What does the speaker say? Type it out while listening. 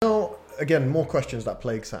again, more questions that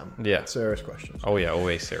plague Sam. Yeah. Serious questions. Oh, yeah,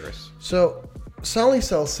 always serious. So, Sally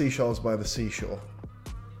sells seashells by the seashore.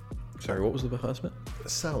 Sorry, what was the first bit?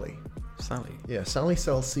 Sally. Sally. Yeah, Sally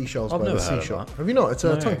sells seashells I've by the never heard of seashore. that. Have you not? It's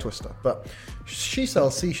a No. tongue twister. But she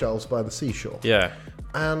sells seashells by the seashore. Yeah.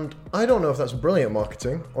 And I don't know if that's brilliant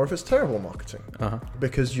marketing or if it's terrible marketing. Uh-huh.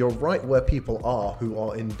 Because you're right where people are who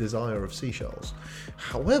are in desire of seashells.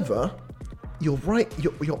 However, you're right,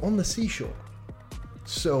 you're on the seashore.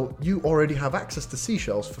 So you already have access to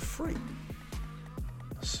seashells for free.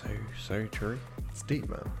 So true. It's deep,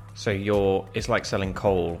 man. So it's like selling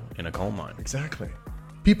coal in a coal mine. Exactly.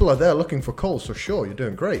 People are there looking for coal, so sure, you're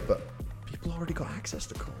doing great, but people already got access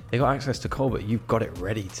to coal. They got access to coal, but you've got it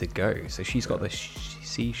ready to go. So she's got the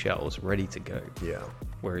seashells ready to go. Yeah.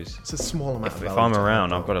 Whereas It's a small amount of if value I'm to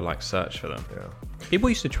around, have, I've got to like search for them. Yeah. People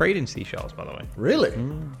used to trade in seashells, by the way. Really?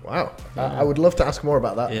 Wow. I would love to ask more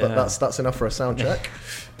about that, but Yeah. that's enough for a sound check.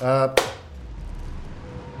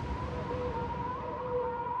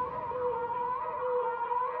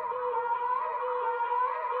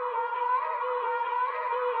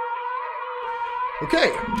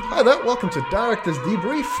 Okay. Hi there. Welcome to Director's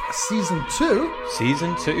Debrief, Season 2,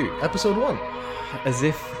 Season 2. Episode 1. As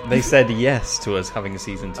if they said yes to us having a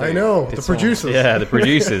season 2. I know, the It's producers. Yeah, the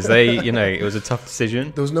producers. It was a tough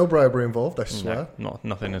decision. There was no bribery involved, I swear. No,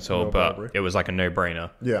 nothing at all, No but bribery. it was like a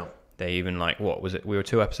no-brainer. Yeah. They even what was it? We were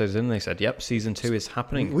 2 episodes in. They said, "Yep, season 2 is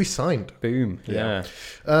happening." We signed. Boom. Yeah.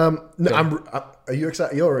 No, are you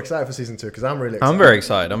excited? You're excited for Season 2 because I'm really excited. I'm very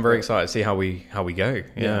excited. I'm very excited to see how we go.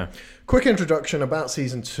 Yeah. Quick introduction about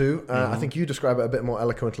Season 2. I think you describe it a bit more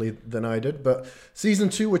eloquently than I did, but Season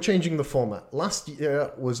 2, we're changing the format. Last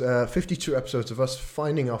year was 52 episodes of us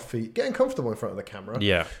finding our feet, getting comfortable in front of the camera.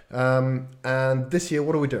 Yeah. And this year,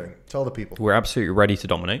 what are we doing? Tell the people. We're absolutely ready to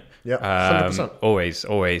dominate. Yeah, 100%.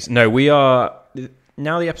 Always. No, we are.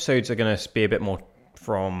 Now the episodes are going to be a bit more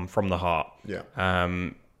from the heart. Yeah.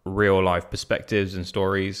 Real life perspectives and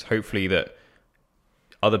stories. Hopefully that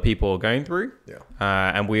other people are going through. Yeah.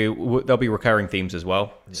 And there'll be recurring themes as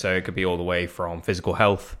well. Yeah. So it could be all the way from physical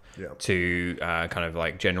health to kind of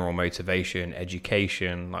like general motivation,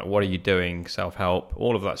 education, like what are you doing, self-help,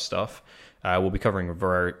 all of that stuff. We'll be covering a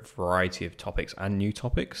variety of topics and new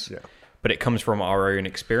topics. Yeah. But it comes from our own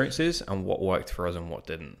experiences and what worked for us and what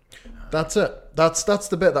didn't. That's it. That's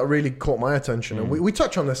the bit that really caught my attention. And we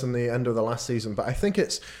touch on this in the end of the last season, but I think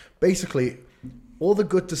it's basically all the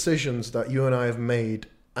good decisions that you and I have made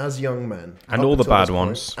as young men. And all the bad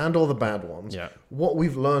ones. And all the bad ones. Yeah. What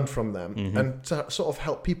we've learned from them. And to sort of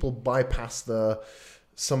help people bypass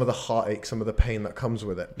some of the heartache, some of the pain that comes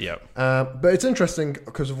with it. Yeah. But it's interesting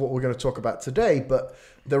because of what we're going to talk about today, but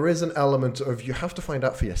there is an element of you have to find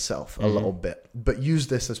out for yourself a little bit, but use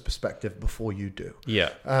this as perspective before you do.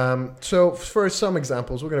 Yeah. So for some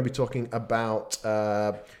examples, we're going to be talking about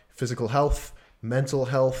physical health, mental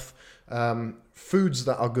health, foods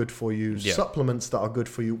that are good for you, supplements that are good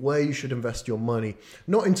for you, where you should invest your money.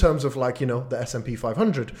 Not in terms of like, the S&P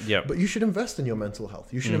 500, but you should invest in your mental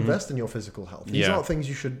health. You should invest in your physical health. These aren't things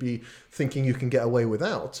you should be thinking you can get away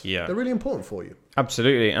without. Yeah. They're really important for you.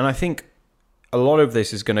 Absolutely. And I think a lot of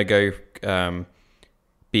this is going to go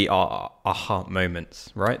be our aha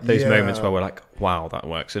moments, right? Those moments where we're like, wow, that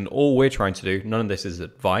works. And all we're trying to do, none of this is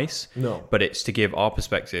advice, but it's to give our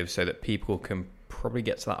perspective so that people can probably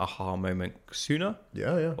get to that aha moment sooner.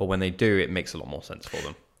 Yeah. Or when they do, it makes a lot more sense for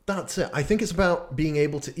them. That's it. I think it's about being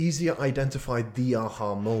able to easier identify the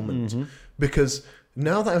aha moment. Because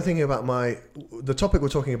now that I'm thinking about the topic we're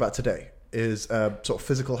talking about today is sort of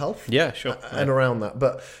physical health. Yeah, sure. And around that.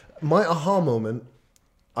 But my aha moment,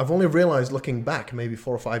 I've only realized looking back maybe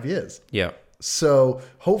 4 or 5 years. Yeah. So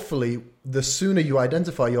hopefully the sooner you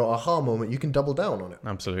identify your aha moment, you can double down on it.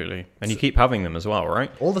 Absolutely. And you keep having them as well,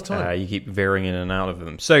 right? All the time. You keep veering in and out of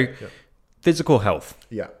them. So physical health.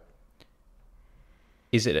 Yeah.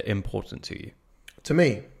 Is it important to you? To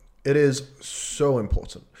me, it is so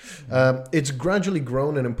important. It's gradually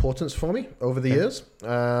grown in importance for me over the years.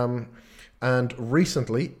 And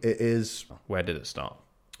recently it is... Where did it start?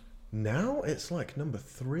 Now it's like number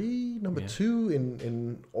 3, number 2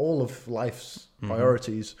 in all of life's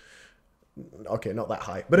priorities. Okay, not that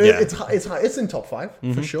high, but it's high. It's in top 5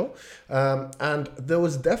 for sure. And there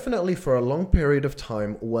was definitely for a long period of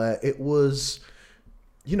time where it was,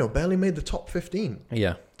 barely made the top 15.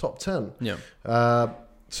 Yeah, top 10. Yeah.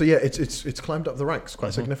 So yeah, it's climbed up the ranks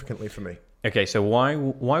quite significantly for me. Okay, so why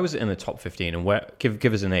was it in the top 15, and where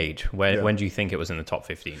give us an age? When do you think it was in the top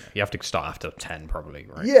 15? You have to start after 10 probably,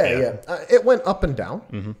 right? Yeah. It went up and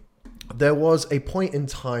down. There was a point in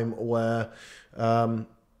time where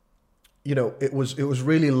it was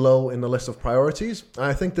really low in the list of priorities.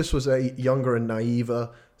 I think this was a younger and naiver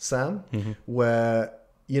Sam, where,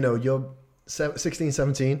 you're 16,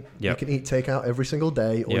 17, you can eat takeout every single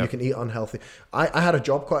day, or you can eat unhealthy. I had a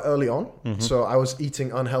job quite early on, so I was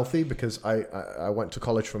eating unhealthy because I went to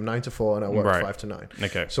college from 9 to 4 and I worked 5 to 9.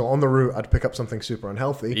 Okay. So on the route, I'd pick up something super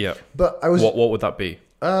unhealthy. Yeah. But I was... What would that be?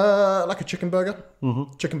 Like a chicken burger.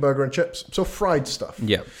 Chicken burger and chips. So fried stuff.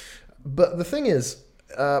 Yeah. But the thing is,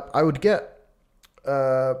 I would get...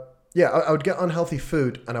 I would get unhealthy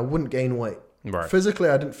food and I wouldn't gain weight. Right. Physically,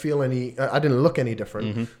 I didn't feel I didn't look any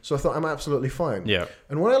different. So I thought I'm absolutely fine. Yeah.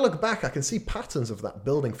 And when I look back, I can see patterns of that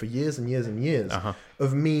building for years and years and years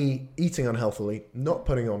of me eating unhealthily, not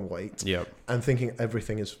putting on weight, and thinking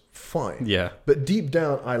everything is fine. Yeah. But deep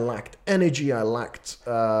down, I lacked energy. I lacked,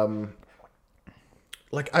 I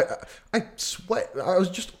sweat. I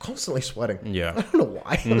was just constantly sweating. Yeah. I don't know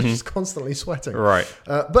why. I was just constantly sweating. Right.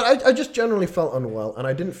 But I just generally felt unwell, and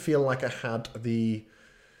I didn't feel like I had the...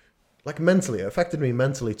 Like mentally, it affected me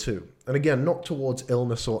mentally too. And again, not towards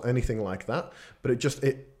illness or anything like that, but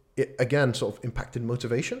it again sort of impacted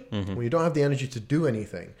motivation. When you don't have the energy to do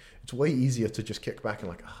anything, it's way easier to just kick back and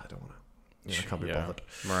like, I don't want to, I can't be bothered.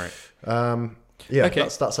 Right. Okay.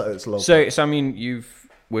 That's at its low. So I mean,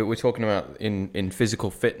 we're talking about in physical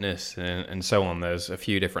fitness and so on. There's a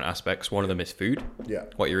few different aspects. One of them is food,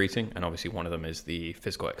 what you're eating, and obviously one of them is the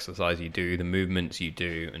physical exercise you do, the movements you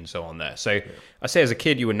do, and so on there. So I say as a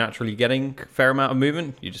kid, you were naturally getting a fair amount of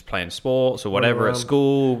movement. You're just playing sports or whatever at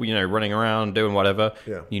school, running around, doing whatever.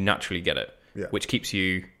 Yeah. You naturally get it, which keeps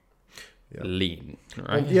you lean,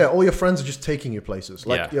 right? Well, all your friends are just taking you places.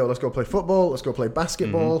 Like, let's go play football, let's go play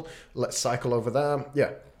basketball, let's cycle over there.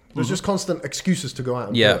 Yeah. There's just constant excuses to go out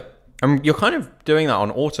and do it. You're kind of doing that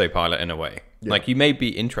on autopilot in a way. Yeah. Like, you may be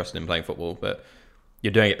interested in playing football, but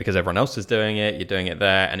you're doing it because everyone else is doing it. You're doing it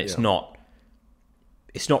there, and it's not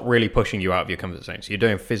really pushing you out of your comfort zone. So you're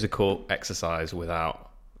doing physical exercise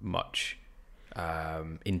without much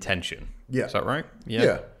intention. Yeah. Is that right?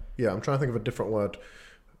 Yeah. I'm trying to think of a different word.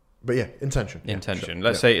 But intention. Intention.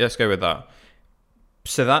 Sure. Let's go with that.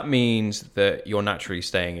 So that means that you're naturally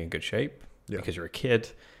staying in good shape because you're a kid,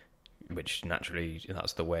 which naturally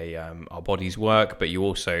that's the way our bodies work. But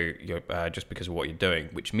you're just because of what you're doing,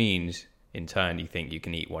 which means in turn you think you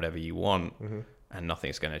can eat whatever you want and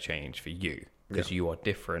nothing's going to change for you because you are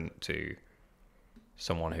different to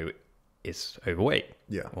someone who is overweight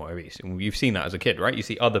or obese. And you've seen that as a kid, right? You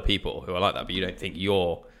see other people who are like that, but you don't think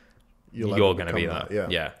you're going to be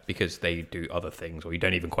that. Because they do other things, or you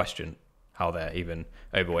don't even question how they're even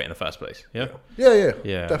overweight in the first place. Yeah,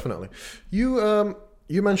 definitely.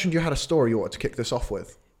 You mentioned you had a story you wanted to kick this off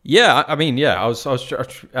with. Yeah, I mean,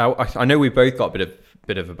 I know we both got a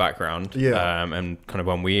bit of a background. And kind of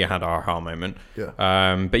when we had our aha moment.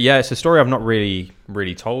 But it's a story I've not really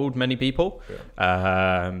told many people.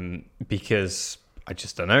 Because I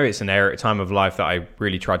just don't know. It's an time of life that I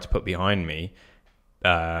really tried to put behind me.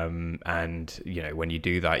 And when you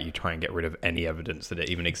do that, you try and get rid of any evidence that it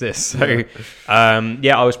even exists. So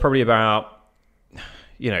I was probably about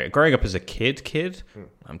growing up as a kid,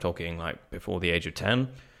 I'm talking like before the age of 10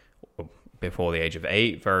 or before the age of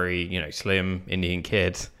 8, very slim Indian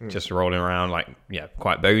kid, just rolling around like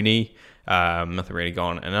quite bony, nothing really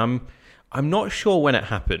gone. And I'm not sure when it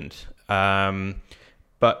happened,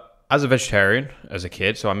 but as a vegetarian, as a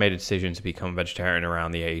kid, so I made a decision to become vegetarian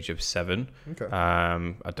around the age of 7. Okay.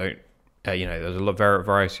 I don't, there's a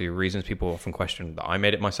variety of reasons. People often question that I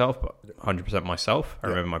made it myself, but 100% myself. I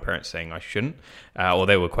remember my parents saying I shouldn't, or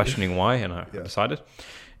they were questioning why, and I decided.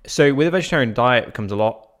 So with a vegetarian diet,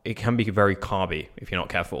 it can be very carby if you're not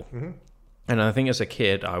careful. And I think as a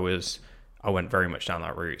kid, I went very much down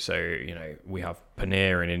that route. So, we have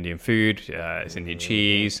paneer in Indian food, it's Indian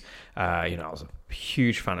cheese. I was a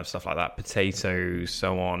huge fan of stuff like that, potatoes,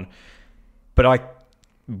 so on. But I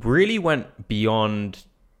really went beyond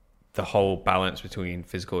the whole balance between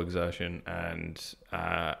physical exertion and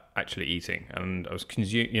actually eating. And I was I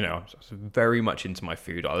was very much into my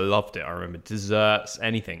food. I loved it. I remember desserts,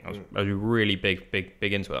 anything. I was really big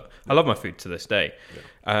into it. I love my food to this day.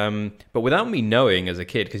 But without me knowing as a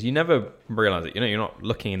kid, because you never realize it, you're not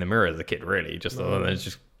looking in the mirror as a kid, really. Just other than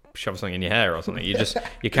just shove something in your hair or something.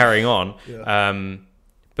 You're carrying on.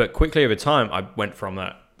 But quickly over time, I went from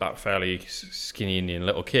that fairly skinny Indian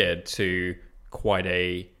little kid to quite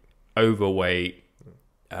a overweight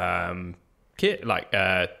kid, like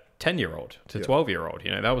 10-year-old to 12-year-old.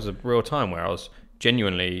 That was a real time where I was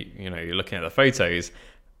genuinely, you're looking at the photos,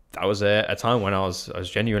 that was a time when I was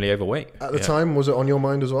genuinely overweight. At the time, was it on your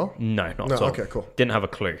mind as well? No, not at all. Okay, cool. Didn't have a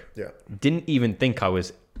clue. Didn't even think I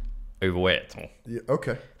was overweight at all.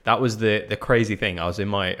 Okay. That was the crazy thing. I was in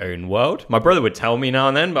my own world. My brother would tell me now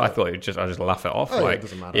and then, but I thought I just laugh it off. It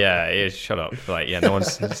doesn't matter. Yeah, shut up. Like, yeah, no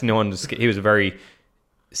one's. He was a very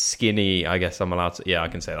skinny. I guess I'm allowed to. Yeah, I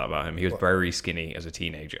can say that about him. He was very skinny as a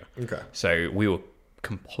teenager. Okay. So we were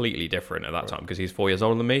completely different at that time because he's 4 years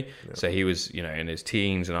older than me. Yeah. So he was, in his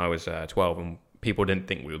teens, and I was 12, and people didn't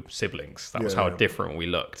think we were siblings. That was how different we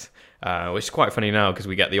looked. Which is quite funny now because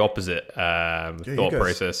we get the opposite thought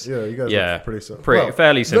process. Yeah, you guys are pretty similar.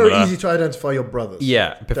 Fairly similar. Very easy to identify your brothers.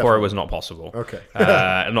 Yeah, before it was not possible. Okay.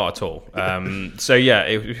 Not at all. So yeah,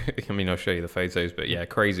 I'll show you the photos, but yeah,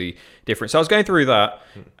 crazy difference. So I was going through that.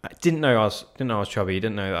 I didn't know I was chubby.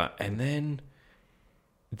 Didn't know that, and then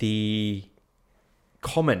the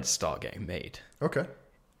comments start getting made. Okay.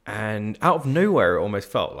 And out of nowhere, it almost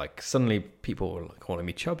felt like suddenly people were like calling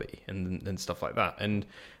me chubby and stuff like that. And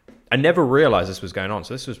I never realized this was going on.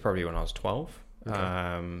 So this was probably when I was 12. Okay.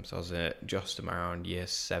 So I was just around year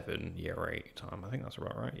 7, year 8 time. I think that's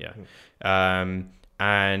about right. Yeah.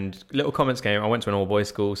 And little comments came. I went to an all-boys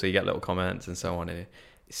school, so you get little comments and so on. And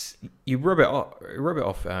you rub it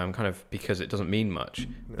off kind of because it doesn't mean much.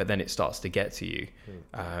 But then it starts to get to you.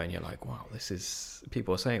 And you're like, wow,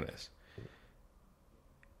 people are saying this.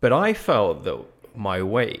 But I felt that my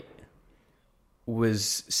weight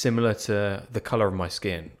was similar to the color of my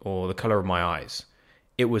skin or the color of my eyes.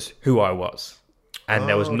 It was who I was. And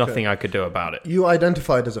there was nothing I could do about it. You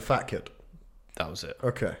identified as a fat kid. That was it.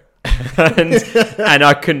 Okay. and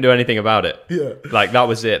I couldn't do anything about it. Yeah. Like, that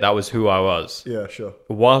was it. That was who I was. Yeah, sure.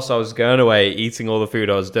 Whilst I was going away, eating all the food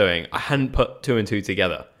I was doing, I hadn't put 2 and 2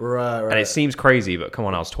 together. Right. And it seems crazy, but come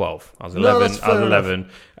on, I was 12. I was 11,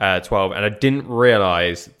 12. And I didn't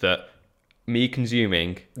realize that me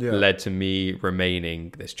consuming led to me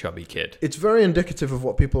remaining this chubby kid. It's very indicative of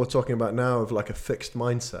what people are talking about now, of like a fixed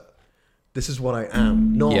mindset. This is what I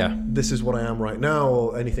am. Not this is what I am right now,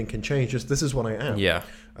 or anything can change. Just this is what I am. Yeah.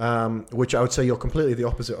 Which I would say you're completely the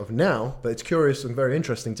opposite of now. But it's curious and very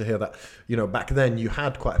interesting to hear that, back then you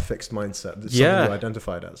had quite a fixed mindset. That's something you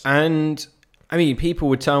identified as. And I mean, people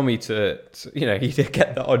would tell me to you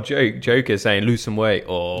get the odd joker saying lose some weight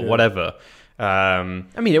or whatever. I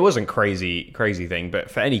mean, it wasn't crazy thing, but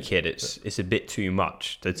for any kid, it's a bit too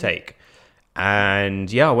much to take.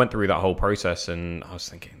 And I went through that whole process, and I was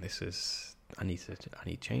thinking, I need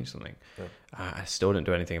to change something. Yeah. I still didn't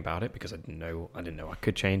do anything about it because I didn't know I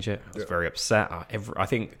could change it. I was very upset. I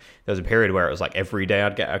think there was a period where it was like every day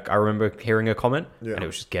I remember hearing a comment, and it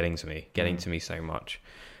was just getting to me so much.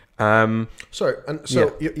 So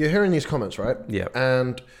you're hearing these comments, right? Yeah.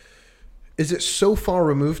 And is it so far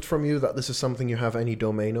removed from you that this is something you have any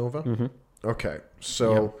domain over? Mm-hmm. Okay.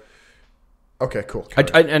 So, okay, cool.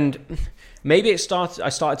 And maybe I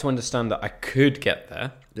started to understand that I could get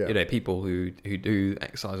there. Yeah. People who do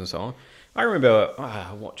exercise and so on. I remember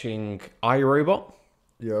watching iRobot.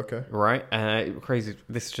 Yeah, okay. Right? Crazy.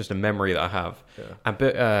 This is just a memory that I have. Yeah.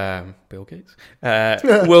 And Bill Gates?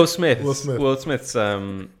 Will Smith's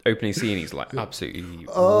opening scene, he's like absolutely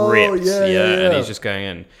ripped. Yeah. And he's just going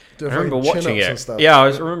in. I remember watching it. Yeah, I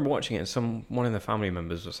remember watching it, and one of the family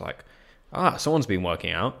members was like, someone's been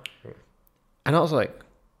working out. And I was like,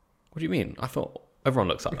 what do you mean? I thought everyone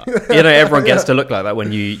looks like that. Everyone gets to look like that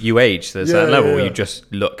when you age to a certain level. You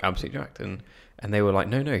just look absolutely jacked. And they were like,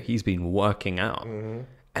 no, he's been working out. Mm-hmm.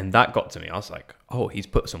 And that got to me. I was like, oh, he's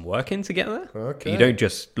put some work in to get there? Okay. You don't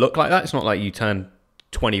just look like that. It's not like you turn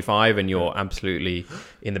 25 and you're absolutely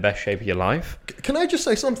in the best shape of your life. Can I just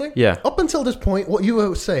say something? Yeah. Up until this point, what you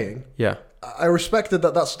were saying, I respected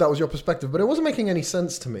that was your perspective, but it wasn't making any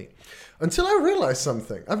sense to me. Until I realized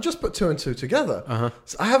something. I've just put 2 and 2 together. Uh-huh.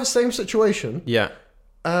 So I have the same situation. Yeah.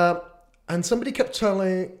 And somebody kept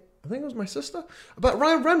telling, I think it was my sister, about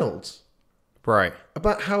Ryan Reynolds. Right.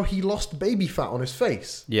 About how he lost baby fat on his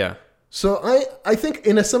face. Yeah. So I think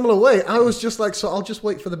in a similar way, I was just like, so I'll just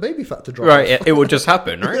wait for the baby fat to drop. Right. It will just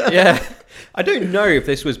happen, right? Yeah. I don't know if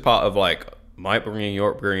this was part of like my upbringing,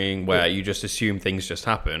 your upbringing, where you just assume things just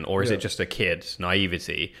happen, or is it just a kid's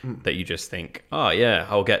naivety that you just think,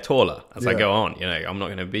 I'll get taller as I go on. I'm not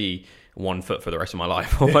going to be 1 foot for the rest of my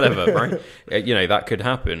life or whatever, right? That could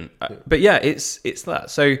happen. But it's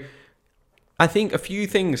that. So I think a few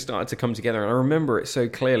things started to come together, and I remember it so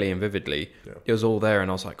clearly and vividly. Yeah. It was all there,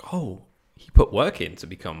 and I was like, oh, he put work in to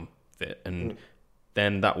become fit, and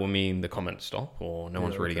then that will mean the comments stop, or no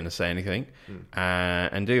one's really going to say anything,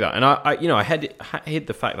 and do that. And I hid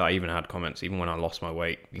the fact that I even had comments, even when I lost my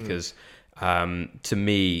weight, because to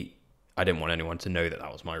me, I didn't want anyone to know that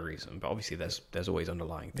was my reason. But obviously, there's always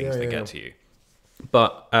underlying things that get to you.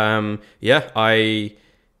 But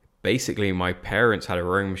basically, my parents had a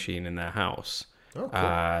rowing machine in their house, cool.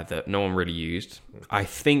 That no one really used. I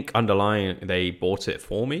think underlying they bought it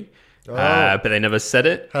for me. Oh. But they never said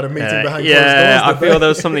it. Had a meeting behind closed doors. Yeah, I feel there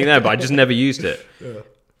was something there, but I just never used it. Yeah.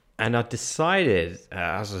 And I decided,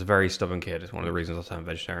 as a very stubborn kid, it's one of the reasons I turned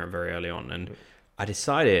vegetarian very early on. And I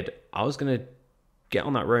decided I was going to get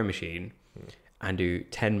on that rowing machine and do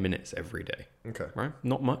 10 minutes every day. Okay. Right?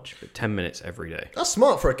 Not much, but 10 minutes every day. That's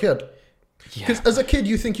smart for a kid. Because as a kid,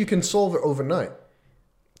 you think you can solve it overnight.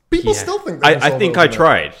 People still think they can solve I think it overnight. I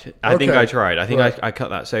tried. I think Right. I cut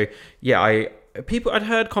that. So, yeah, I'd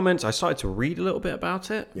heard comments. I started to read a little bit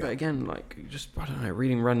about it. Yeah. But again, like, just, I don't know,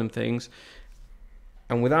 reading random things.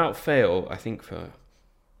 And without fail, I think for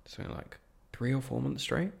something like 3 or 4 months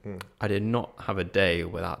straight, I did not have a day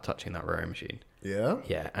without touching that rowing machine. Yeah?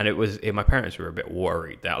 Yeah, and my parents were a bit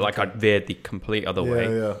worried that, like, I'd veered the complete other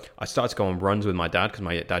way. Yeah. I started to go on runs with my dad because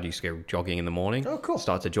my dad used to go jogging in the morning. Oh, cool.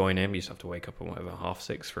 Started to join him. Used to have to wake up at whatever,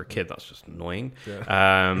 6:30 for a kid. That's just annoying.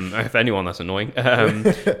 Yeah. If anyone, that's annoying.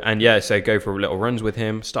 And yeah, so go for little runs with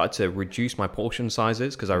him. Started to reduce my portion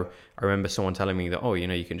sizes because I remember someone telling me that,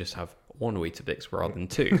 you can just have 1 Weetabix rather than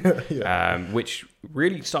 2, which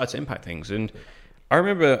really started to impact things. And I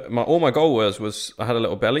remember all my goal was I had a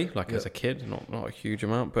little belly, as a kid, not a huge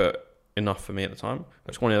amount, but enough for me at the time.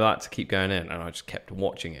 I just wanted that to keep going in, and I just kept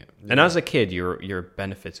watching it. Yeah. And as a kid, you're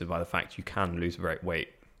benefited by the fact you can lose weight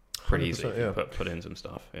pretty easily. Yeah. Put in some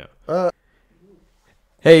stuff. Yeah.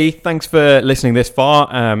 Hey, thanks for listening this far.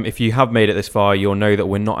 If you have made it this far, you'll know that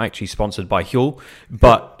we're not actually sponsored by Huel,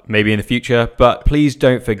 but maybe in the future. But please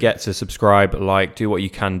don't forget to subscribe, do what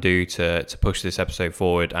you can do to push this episode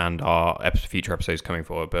forward and our future episodes coming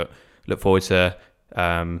forward. But look forward to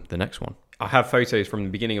the next one. I have photos from the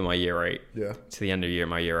beginning of my year 8 to the end of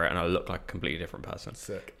my year 8, and I look like a completely different person.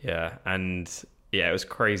 Sick. Yeah, and yeah, it was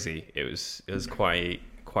crazy. It was quite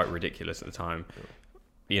ridiculous at the time.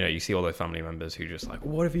 You see all those family members who just like,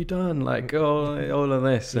 what have you done? All of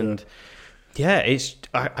this. And yeah, it's,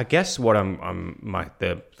 I guess what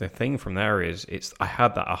the thing from there is I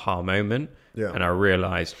had that aha moment and I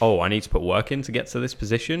realized, I need to put work in to get to this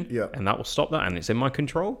position and that will stop that. And it's in my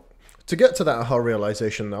control. To get to that aha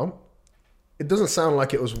realization though, it doesn't sound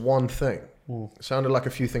like it was one thing. It sounded like a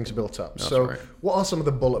few things built up. That's so right. What are some of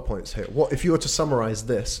the bullet points here? If you were to summarize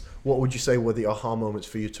this, what would you say were the aha moments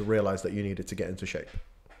for you to realize that you needed to get into shape?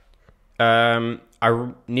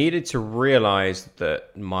 I needed to realize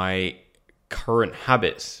that my current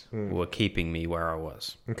habits were keeping me where I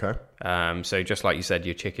was. Okay. So just like you said,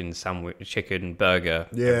 your chicken burger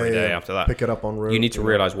every day after that. Pick it up en route. You need to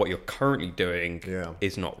realize what you're currently doing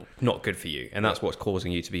is not good for you, and that's what's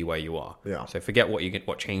causing you to be where you are. Yeah. So forget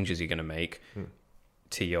what changes you're going to make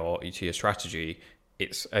to your strategy.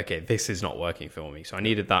 It's okay. This is not working for me. So I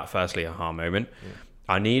needed that firstly aha moment.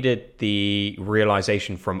 I needed the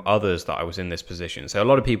realization from others that I was in this position. So a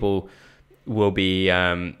lot of people will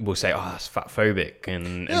say, "Oh, that's fat phobic"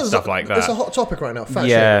 and stuff like that. It's a hot topic right now, fat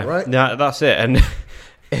shaming, right? Yeah, that's it. And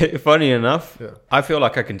funny enough, I feel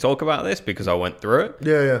like I can talk about this because I went through it.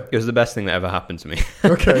 Yeah. It was the best thing that ever happened to me.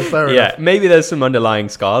 Okay, fair enough. Yeah, maybe there's some underlying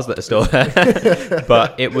scars that are still there,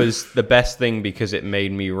 but it was the best thing because it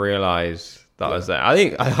made me realize that I was there. I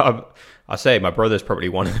think I say my brother's probably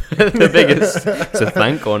one of the biggest to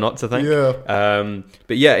thank or not to thank. Yeah.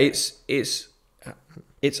 But yeah, it's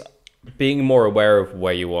being more aware of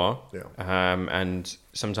where you are. Yeah. And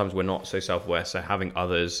sometimes we're not so self-aware. So having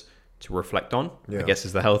others to reflect on, I guess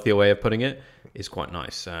is the healthier way of putting it, is quite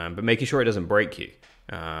nice. But making sure it doesn't break you,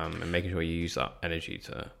 and making sure you use that energy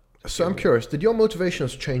to. So I'm curious, did your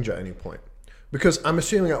motivations change at any point? Because I'm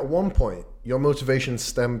assuming at one point your motivation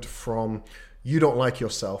stemmed from you don't like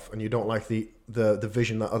yourself and you don't like the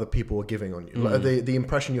vision that other people were giving on you, the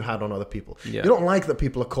impression you had on other people. Yeah. You don't like that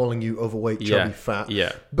people are calling you overweight, chubby, fat.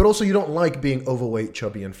 Yeah. But also you don't like being overweight,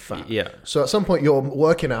 chubby, and fat. Yeah. So at some point you're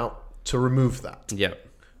working out to remove that. Yeah.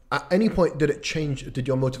 At any point did it change? Did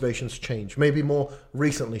your motivations change? Maybe more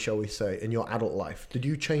recently, shall we say, in your adult life? Did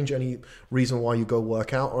you change any reason why you go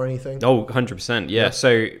work out or anything? Oh, 100%. Yeah.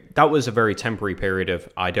 So that was a very temporary period of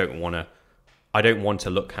I don't want to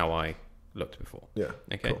look how I looked before. Yeah.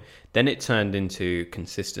 Okay. Cool. Then it turned into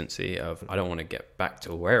consistency of I don't want to get back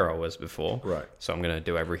to where I was before. Right. So I'm going to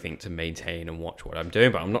do everything to maintain and watch what I'm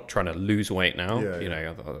doing, but I'm not trying to lose weight now.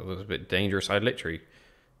 Yeah, I thought it was a bit dangerous. I literally,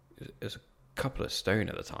 it was a couple of stone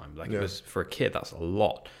at the time. It was for a kid, that's a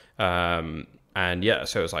lot. And yeah,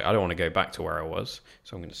 so it was like, I don't want to go back to where I was.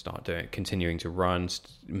 So I'm going to start continuing to run,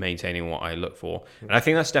 maintaining what I look for. And I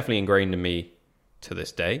think that's definitely ingrained in me to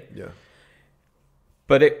this day. Yeah.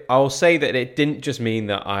 But I'll say that it didn't just mean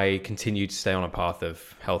that I continued to stay on a path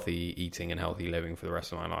of healthy eating and healthy living for the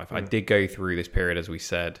rest of my life. I did go through this period, as we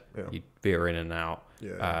said, you'd veer in and out.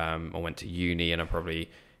 I went to uni and I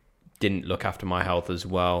probably didn't look after my health as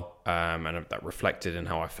well. And that reflected in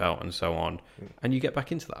how I felt and so on. And you get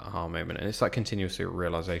back into that aha moment. And it's like continuous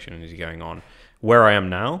realization as you're going on. Where I am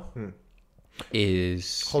now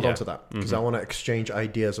is... Hold on to that, because I want to exchange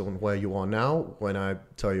ideas on where you are now when I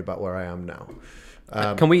tell you about where I am now.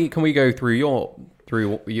 Can we go through you?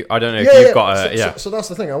 I don't know if you've got a... So that's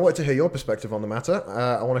the thing. I wanted to hear your perspective on the matter.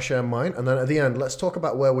 I want to share mine. And then at the end, let's talk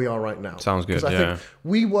about where we are right now. Sounds good, Because I think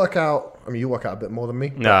we work out... I mean, you work out a bit more than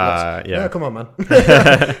me. Yeah. Come on, man.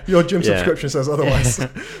 Your gym subscription says otherwise.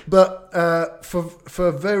 But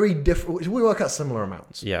for very different... We work out similar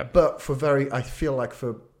amounts. Yeah. But I feel like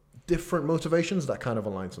for different motivations, that kind of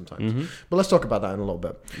align sometimes. But let's talk about that in a little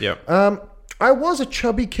bit. Yeah. I was a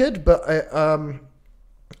chubby kid, but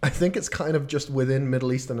I think it's kind of just within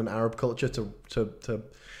Middle Eastern and Arab culture to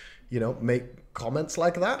make comments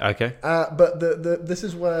like that. Okay. But this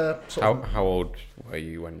is where... How old were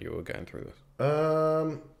you when you were going through this?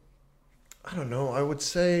 I don't know. I would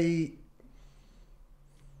say...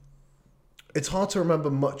 It's hard to remember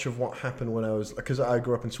much of what happened when I was... Because I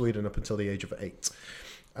grew up in Sweden up until the age of 8.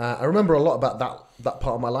 I remember a lot about that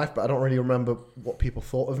part of my life, but I don't really remember what people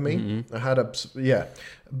thought of me. I had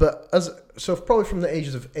but probably from the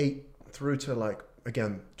ages of 8 through to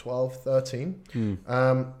 12, 13.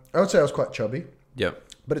 I would say I was quite chubby. Yeah.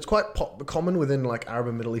 But it's quite common within Arab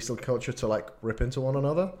and Middle Eastern culture to rip into one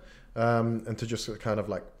another, and to just kind of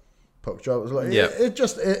poke jokes.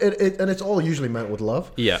 And it's all usually meant with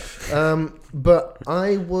love. Yeah. But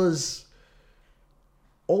I was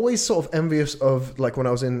always sort of envious of when I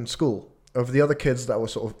was in school of the other kids that were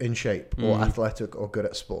sort of in shape or athletic or good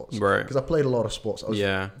at sports. Right. Because I played a lot of sports.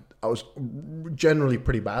 I was generally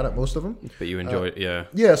pretty bad at most of them. But you enjoyed it,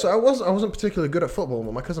 Yeah, so I wasn't particularly good at football,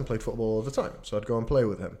 but my cousin played football all the time, so I'd go and play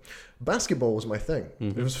with him. Basketball was my thing.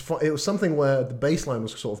 It was something where the baseline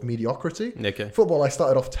was sort of mediocrity. Okay. Football, I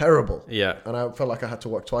started off terrible. Yeah. And I felt like I had to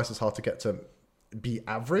work twice as hard to get to be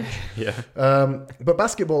average. Yeah. But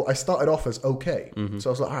basketball, I started off as okay. So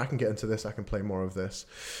I was like, I can get into this, I can play more of this.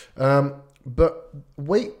 But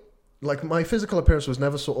weight, my physical appearance was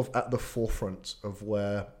never sort of at the forefront of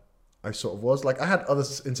where I sort of was. I had other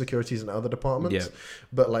insecurities in other departments,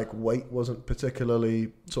 but weight wasn't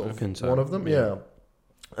particularly sort of one of them. Yeah.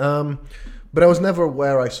 But I was never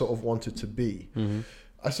where I sort of wanted to be.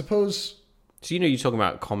 I suppose... So you're talking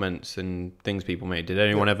about comments and things people made. Did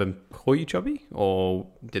anyone ever call you chubby, or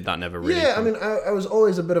did that never really? Yeah, I mean, I was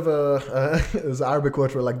always a bit of a... there's an Arabic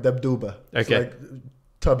word for debduba. Okay. It's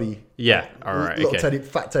tubby. Yeah, all right.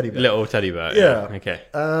 Fat teddy bear. Little teddy bear. Yeah. Okay.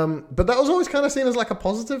 But that was always kind of seen as a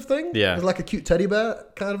positive thing. Yeah. It was a cute teddy bear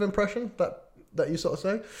kind of impression that you sort of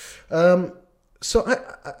say. So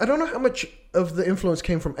I don't know how much of the influence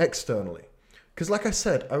came from externally. Because like I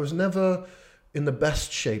said, I was never in the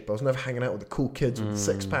best shape. I was never hanging out with the cool kids with the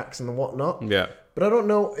six packs and whatnot. Yeah. But I don't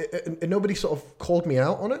know. Nobody sort of called me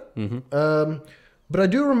out on it. But I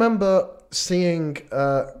do remember seeing,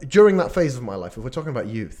 during that phase of my life, if we're talking about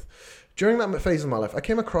youth, during that phase of my life, I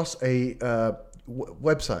came across a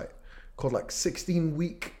website called 16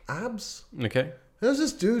 Week Abs. Okay. There's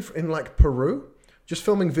this dude in Peru just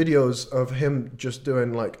filming videos of him just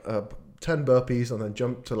doing 10 burpees and then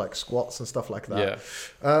jump to squats and stuff like that.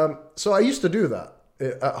 Yeah. So I used to do that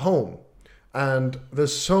at home. And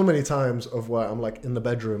there's so many times of where I'm in the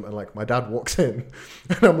bedroom and my dad walks in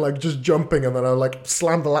and I'm just jumping and then I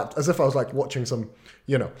slam the laptop as if I was watching some,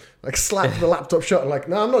 slap the laptop shut and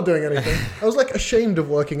no, I'm not doing anything. I was ashamed of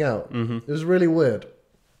working out. It was really weird.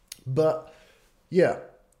 But yeah,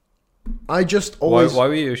 I just always... Why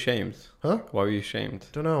were you ashamed? Huh? Why were you ashamed?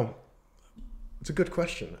 Don't know. It's a good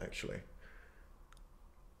question, actually.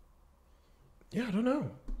 Yeah, I don't know.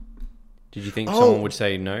 Did you think someone would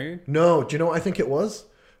say no? No. Do you know what I think it was?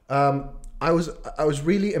 I was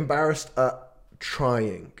really embarrassed at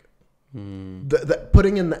trying.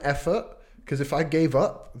 Putting in the effort. Because if I gave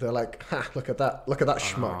up, they're like, ha, look at that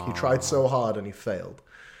schmuck. He tried so hard and he failed.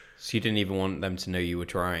 So you didn't even want them to know you were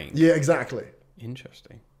trying? Yeah, exactly.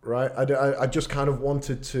 Interesting. Right? I just kind of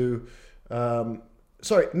wanted to... I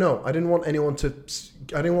didn't want anyone to...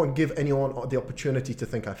 I didn't want to give anyone the opportunity to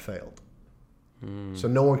think I failed. So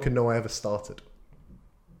no one can know I ever started.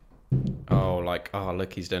 Oh,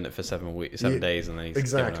 look, he's done it for 7 days and then he's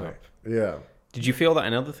exactly. given up. Yeah. Did you feel that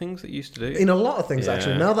in other things that you used to do? In a lot of things,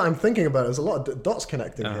 actually. Now that I'm thinking about it, there's a lot of dots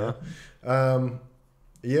connecting here.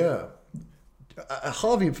 Yeah.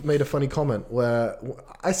 Harvey made a funny comment where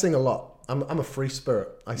I sing a lot. I'm a free spirit.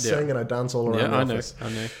 I sing and I dance all around the office. I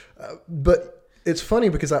know. But it's funny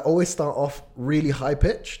because I always start off really high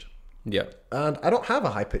pitched. Yeah. And I don't have a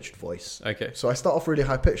high pitched voice. Okay. So I start off really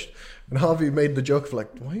high pitched. And Harvey made the joke of like,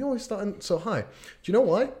 why are you always starting so high? Do you know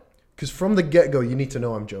why? Because from the get go, you need to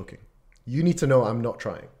know I'm joking. You need to know I'm not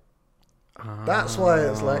trying. That's why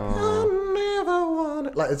it's like, I never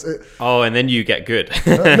want like Oh, and then you get good.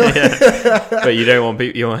 But you don't want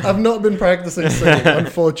people. I've not been practicing singing,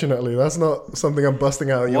 unfortunately. That's not something I'm busting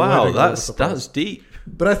out. At your Wow, wedding, that's deep.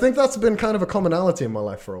 But I think that's been kind of a commonality in my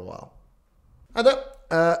life for a while. And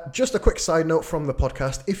just a quick side note from the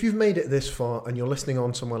podcast. If you've made it this far and you're listening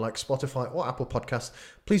on somewhere like Spotify or Apple Podcasts,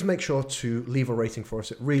 please make sure to leave a rating for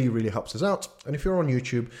us. It really, really helps us out. And if you're on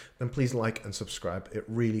YouTube, then please like and subscribe. It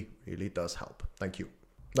really, really does help. Thank you.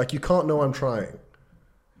 Like, you can't know I'm trying.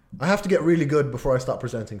 I have to get really good before I start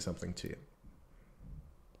presenting something to you.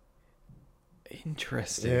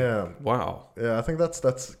 Interesting. Yeah. Wow. Yeah, I think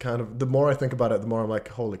that's kind of, the more I think about it, the more I'm like,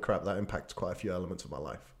 holy crap, that impacts quite a few elements of my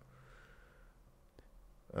life.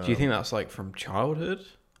 Do you think that's like from childhood,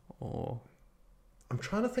 or? I'm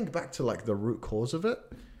trying to think back to like the root cause of it,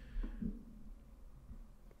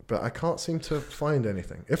 but I can't seem to find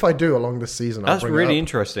anything. If I do along this season, that's I'll bring really it up.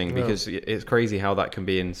 Interesting because it's crazy how that can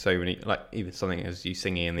be in so many, like even something as you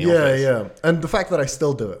singing in the office. office. Yeah, and the fact that I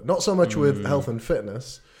still do it, not so much with health and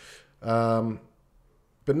fitness, but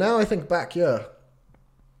now I think back, I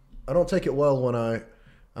don't take it well when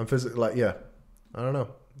I'm physically like, I don't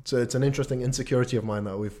know. So it's an interesting insecurity of mine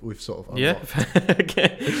that we've sort of unlocked. Yeah.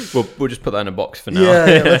 Okay. We'll just put that in a box for now.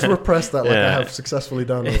 Yeah, let's repress that like I have successudly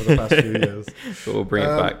done over the past few years. But we'll bring it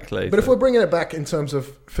back later. But if we're bringing it back in terms of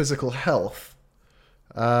physical health,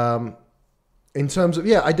 in terms of,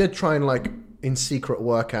 I did try and like in secret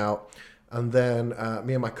workout, and then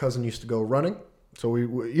me and my cousin used to go running. So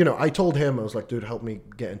we I told him, I was like, dude, help me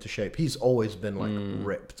get into shape. He's always been like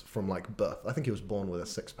ripped from like birth. I think he was born with a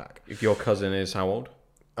six pack. If your cousin is how old?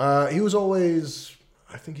 He was always,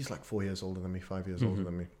 I think he's like 4 years older than me, 5 years older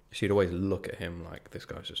than me. So you'd always look at him like, this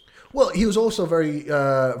guy's just... Well, he was also very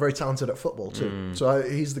very talented at football too. So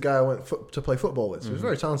he's the guy I went to play football with. So he was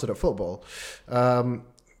very talented at football.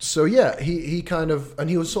 So he kind of, and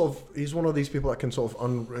he was sort of, he's one of these people that can sort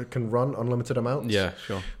of can run unlimited amounts. Yeah,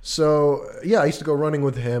 sure. So I used to go running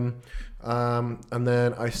with him. And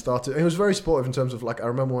then I started, and he was very supportive in terms of like, I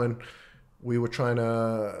remember when we were trying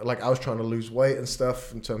to, like, I was trying to lose weight and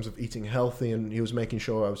stuff in terms of eating healthy, and he was making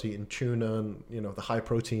sure I was eating tuna and, the high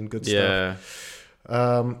protein, good stuff.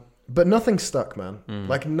 But nothing stuck, man.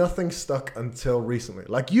 Like, nothing stuck until recently.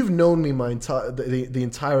 Like, you've known me the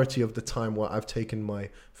entirety of the time where I've taken my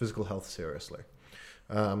physical health seriously.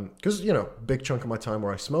 Because, big chunk of my time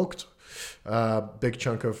where I smoked, big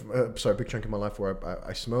chunk of my life where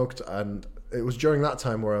I smoked, and it was during that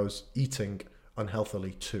time where I was eating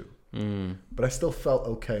unhealthily too. But I still felt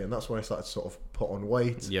okay, and that's when I started to sort of put on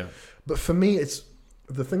weight. Yeah. But for me, it's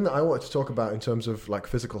the thing that I wanted to talk about in terms of like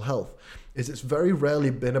physical health is it's very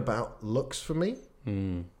rarely been about looks for me.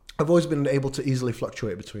 I've always been able to easily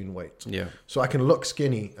fluctuate between weight. Yeah. So I can look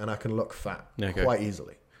skinny and I can look fat quite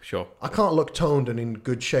easily. Sure. I can't look toned and in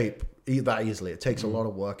good shape that easily. It takes a lot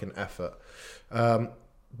of work and effort.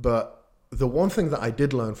 But the one thing that I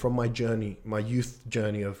did learn from my journey, my youth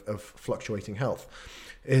journey of fluctuating health,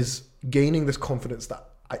 is gaining this confidence that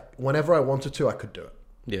whenever I wanted to, I could do it.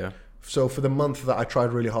 Yeah. So for the month that I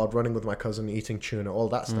tried really hard running with my cousin, eating tuna, all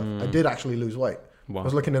that stuff, I did actually lose weight. Wow. I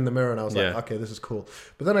was looking in the mirror and I was like, okay, this is cool.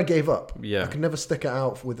 But then I gave up. Yeah. I could never stick it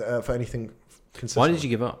out with for anything consistent. Why did you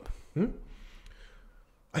give up?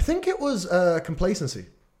 I think it was complacency.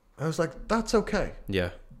 I was like, that's okay.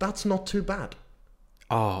 Yeah. That's not too bad.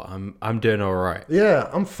 Oh, I'm doing all right. Yeah,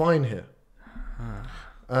 I'm fine here.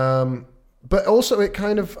 But also it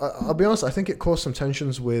kind of, I'll be honest, I think it caused some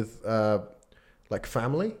tensions with like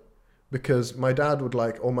family, because my dad would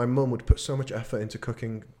or my mum would put so much effort into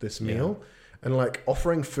cooking this meal. Yeah. And like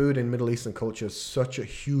offering food in Middle Eastern culture is such a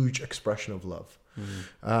huge expression of love.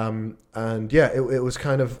 And yeah, it was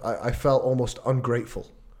kind of, I felt almost ungrateful.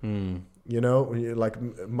 Like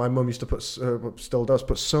my mum used to put, still does,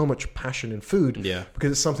 put so much passion in food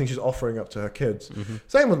because it's something she's offering up to her kids.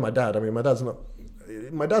 Same with my dad. I mean,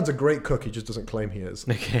 my dad's a great cook. He just doesn't claim he is.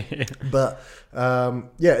 Okay. But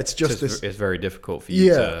it's just it's very difficult for you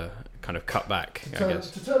to kind of cut back, I guess.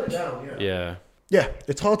 To turn it down, Yeah,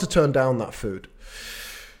 it's hard to turn down that food.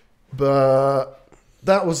 But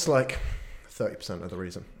that was like 30% of the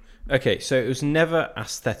reason. Okay, so it was never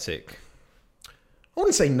aesthetic. I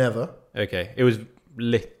wouldn't say never. Okay, it was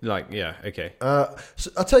okay.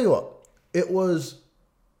 So I'll tell you what, it was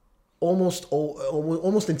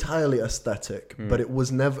almost entirely aesthetic, but it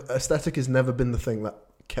was never aesthetic has never been the thing that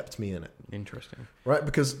kept me in it. Interesting. Right?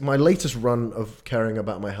 Because my latest run of caring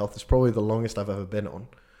about my health is probably the longest I've ever been on.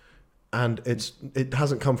 And it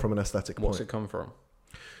hasn't come from an aesthetic point. What's it come from?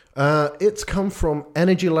 It's come from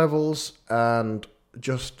energy levels and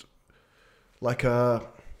just like a...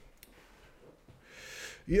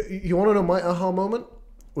 You want to know my aha moment?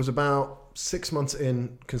 Was about 6 months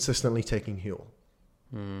in consistently taking Huel.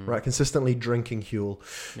 Right, consistently drinking Huel,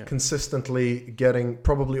 consistently getting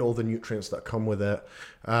probably all the nutrients that come with it,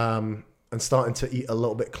 and starting to eat a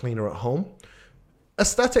little bit cleaner at home.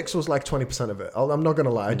 Aesthetics was like 20% of it. I'm not going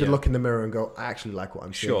to lie. I did look in the mirror and go, I actually like what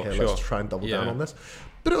I'm seeing here. Let's try and double down on this.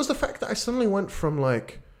 But it was the fact that I suddenly went from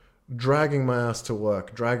like dragging my ass to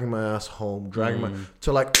work, dragging my ass home,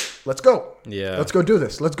 to like, let's go. Yeah. Let's go do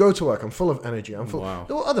this. Let's go to work. I'm full of energy. Wow.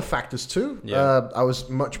 There were other factors too. Yeah. I was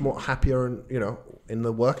much more happier and, in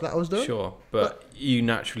the work that I was doing. Sure. But you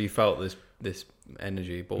naturally felt this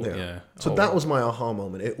energy ball. Yeah. So that was my aha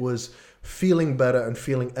moment. It was feeling better and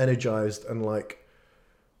feeling energized and like,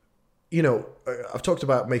 I've talked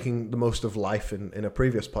about making the most of life in a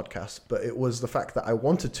previous podcast, but it was the fact that I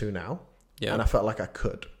wanted to now, and I felt like I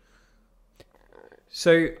could.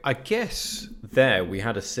 So I guess there we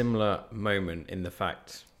had a similar moment in the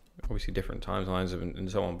fact, obviously different timelines and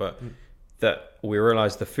so on, but that we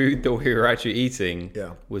realized the food that we were actually eating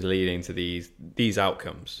was leading to these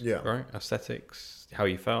outcomes, right? Aesthetics, how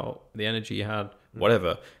you felt, the energy you had,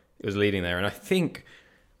 whatever, it was leading there. And I think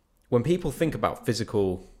when people think about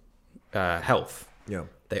physical health,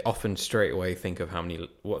 they often straight away think of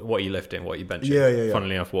what you're lifting, what you're benching.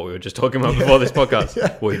 Funnily enough, what we were just talking about before this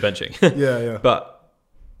podcast, what you're benching. But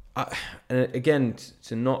and again,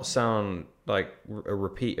 to not sound like a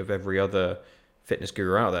repeat of every other fitness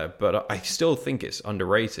guru out there, but I still think it's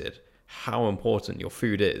underrated how important your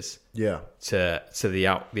food is to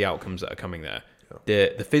the outcomes that are coming there.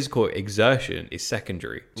 The physical exertion is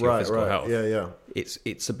secondary to your physical health.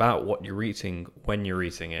 It's about what you're eating, when you're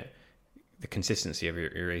eating it, the consistency of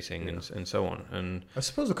your eating, and so on. And I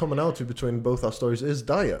suppose the commonality between both our stories is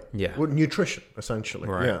diet. Well, nutrition, essentially.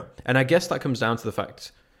 Right. And I guess that comes down to the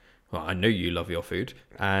fact, well, I know you love your food,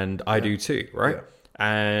 and I do too, right?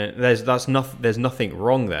 And there's nothing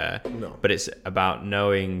wrong there. No. But it's about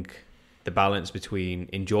knowing the balance between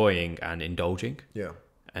enjoying and indulging.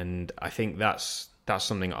 And I think that's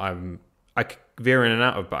something I veer in and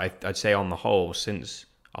out of, but I'd say on the whole, since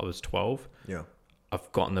I was 12,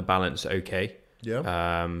 I've gotten the balance okay.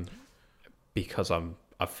 Because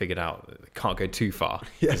I've figured out that it can't go too far,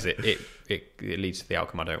 because it leads to the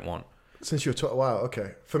outcome I don't want. Since you're wow,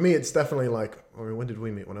 okay. For me, it's definitely like, when did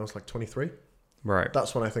we meet? When I was like 23? Right.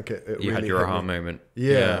 That's when I think it really you had your aha moment.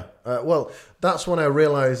 Well, that's when I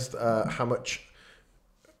realized how much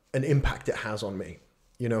an impact it has on me.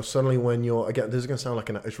 Suddenly when you're, again, this is going to sound like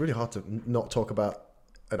it's really hard to not talk about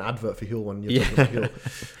an advert for Huel when you're talking about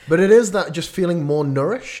Huel. But it is that just feeling more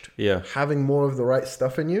nourished, having more of the right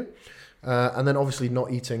stuff in you, and then obviously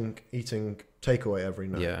not eating takeaway every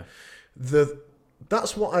night.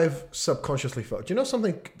 That's what I've subconsciously felt. Do you know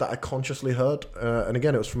something that I consciously heard? And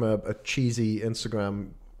again, it was from a cheesy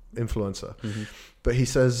Instagram influencer. But he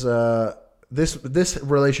says, this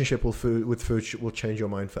relationship with food will change your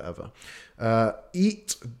mind forever.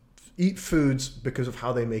 Eat foods because of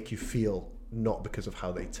how they make you feel, not because of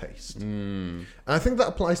how they taste. And I think that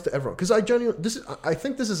applies to everyone. Because I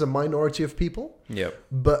think this is a minority of people.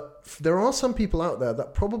 But there are some people out there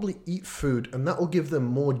that probably eat food and that will give them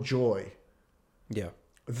more joy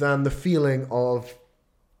than the feeling of,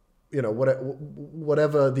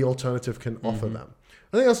 whatever the alternative can offer them.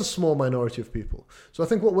 I think that's a small minority of people. So I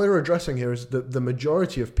think what we're addressing here is that the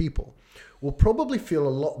majority of people will probably feel a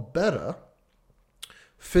lot better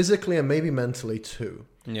physically and maybe mentally too.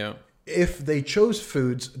 If they chose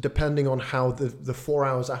foods depending on how the 4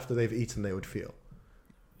 hours after they've eaten they would feel.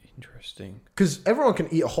 Interesting. Because everyone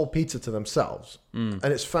can eat a whole pizza to themselves and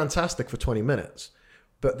it's fantastic for 20 minutes.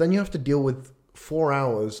 But then you have to deal with 4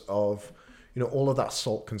 hours of, all of that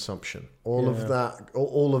salt consumption, all of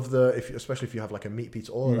the, especially if you have like a meat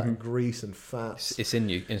pizza, all of that grease and fat. It's in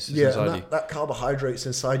you. It's inside you. That carbohydrates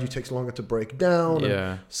inside you takes longer to break down.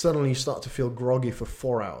 And suddenly you start to feel groggy for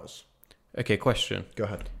 4 hours. Okay, question. Go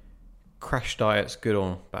ahead. Crash diet's good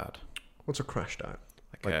or bad? What's a crash diet?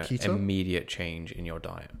 Like keto? Immediate change in your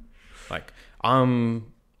diet. Like, I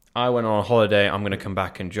went on a holiday, I'm going to come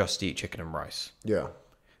back and just eat chicken and rice.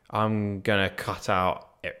 I'm going to cut out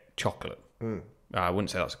chocolate. I wouldn't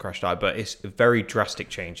say that's a crash diet, but it's very drastic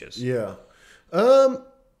changes.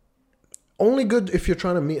 Only good if you're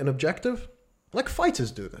trying to meet an objective. like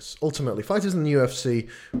fighters do this. Ultimately, fighters in the UFC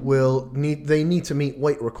need to meet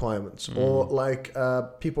weight requirements, or like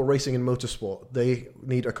people racing in motorsport, they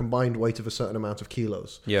need a combined weight of a certain amount of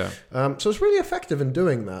kilos. Yeah. So it's really effective in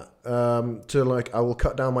doing that. To like, I will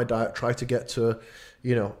cut down my diet, try to get to,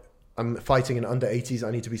 I'm fighting in under 80s.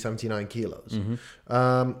 I need to be 79 kilos.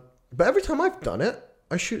 But every time I've done it,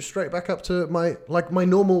 I shoot straight back up to my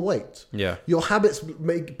normal weight. Yeah. Your habits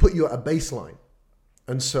may put you at a baseline.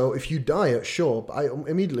 And so if you diet, sure, but I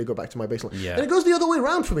immediately go back to my baseline. Yeah. And it goes the other way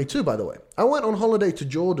around for me too, by the way. I went on holiday to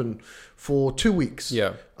Jordan for 2 weeks.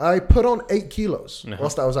 Yeah. I put on 8 kilos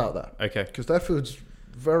whilst I was out there. Okay. Because their food's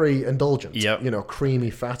very indulgent. Yep. Creamy,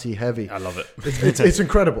 fatty, heavy. I love it. It's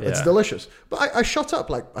incredible. Yeah. It's delicious. But I shot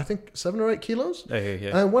up I think 7 or 8 kilos. Okay,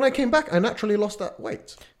 yeah. And when I came back, I naturally lost that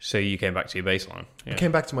weight. So you came back to your baseline. Yeah. I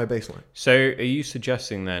came back to my baseline. So are you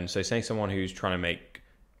suggesting then, say someone who's trying to make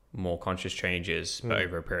more conscious changes, but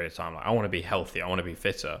over a period of time, like I want to be healthy, I want to be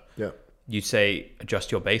fitter. Yeah. You'd say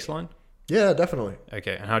adjust your baseline? Yeah, definitely.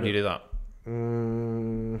 Okay. And how do you do that?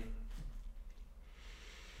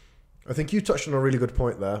 I think you touched on a really good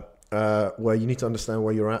point there, where you need to understand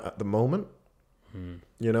where you're at the moment.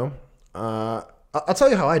 I'll tell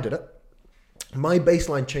you how I did it. My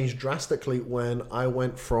baseline changed drastically when I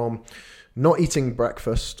went from not eating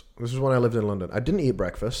breakfast. This is when I lived in London. I didn't eat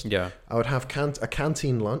breakfast. Yeah. I would have a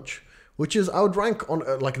canteen lunch, which is I would rank on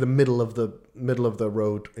like the middle of the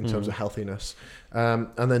road in terms of healthiness. And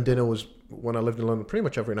then dinner was, when I lived in London, pretty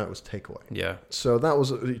much every night was takeaway. Yeah. So that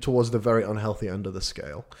was towards the very unhealthy end of the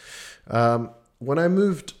scale. When I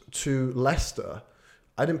moved to Leicester,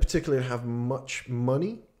 I didn't particularly have much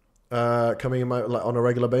money coming in on a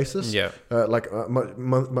regular basis. Yeah.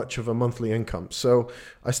 Much of a monthly income. So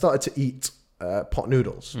I started to eat pot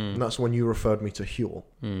noodles, and that's when you referred me to Huel.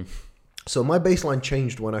 So my baseline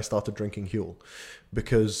changed when I started drinking Huel,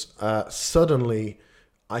 because suddenly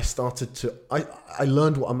I started to I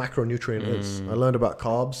learned what a macronutrient is. I learned about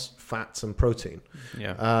carbs, fats, and protein.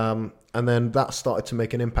 Yeah. And then that started to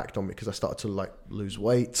make an impact on me because I started to lose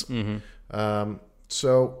weight.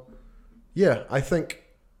 So yeah, I think.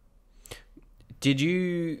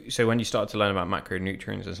 So when you started to learn about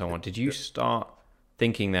macronutrients and so on, did you start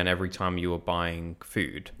thinking then every time you were buying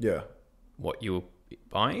food, what you were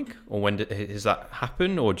buying? Or has that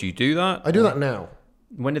happened, or do you do that? I do that now.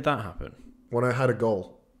 When did that happen? When I had a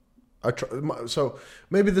goal. So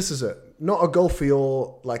maybe this is it. Not a goal for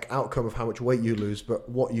your outcome of how much weight you lose, but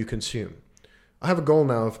what you consume. I have a goal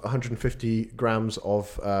now of 150 grams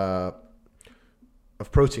of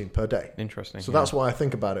protein per day. Interesting. So that's why I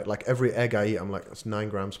think about it. Like every egg I eat, I'm like, that's 9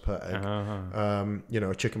 grams per egg.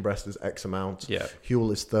 A chicken breast is X amount. Yeah.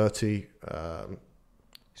 Huel is 30.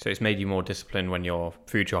 So it's made you more disciplined when you're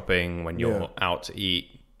food shopping, when you're out to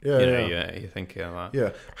eat. You're thinking of that.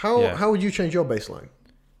 Yeah. How would you change your baseline?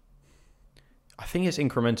 I think it's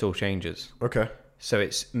incremental changes. Okay. So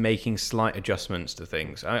it's making slight adjustments to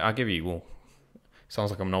things. I'll give you, sounds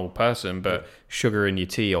like I'm an old person, but sugar in your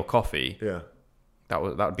tea or coffee. Yeah. That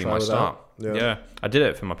would be my start. Yeah. I did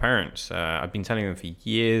it for my parents. I've been telling them for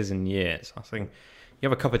years and years. I think you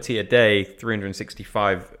have a cup of tea a day,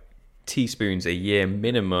 365 teaspoons a year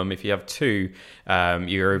minimum. If you have 2,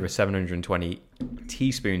 you're over 720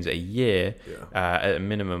 teaspoons a year at a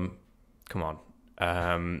minimum. Come on.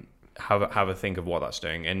 Have a think of what that's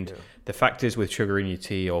doing. And the fact is, with sugar in your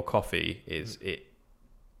tea or coffee, is it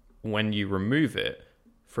when you remove it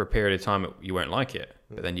for a period of time, you won't like it,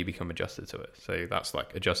 but then you become adjusted to it. So that's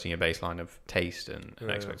like adjusting your baseline of taste and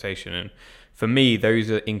expectation. And for me, those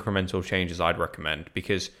are incremental changes I'd recommend,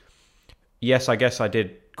 because yes, I guess I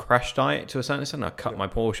did crash diet to a certain extent. I cut my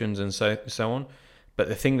portions and so on. But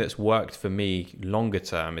the thing that's worked for me longer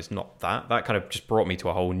term is not that. That kind of just brought me to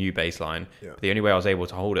a whole new baseline. Yeah. The only way I was able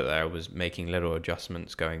to hold it there was making little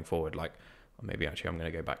adjustments going forward. Like, maybe actually I'm going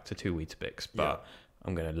to go back to 2 Weetabix, but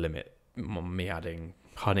I'm going to limit me adding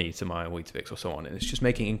honey to my Weetabix or so on. And it's just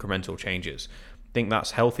making incremental changes. I think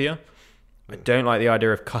that's healthier. I don't like the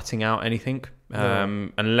idea of cutting out anything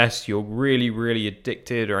unless you're really, really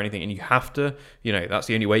addicted or anything, and you have to, that's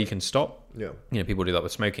the only way you can stop. Yeah. People do that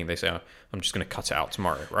with smoking. They say, I'm just going to cut it out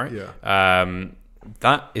tomorrow, right? Yeah.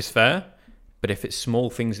 That is fair. But if it's small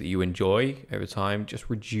things that you enjoy over time, just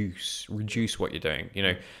reduce what you're doing,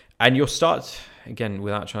 and you'll start, again,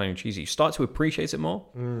 without trying to cheesy, you start to appreciate it more.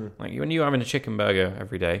 Like when you're having a chicken burger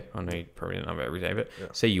every day, I know you probably didn't have it every day, but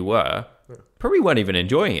say you were, probably weren't even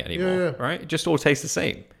enjoying it anymore, right? It just all tastes the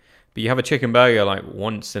same. But you have a chicken burger like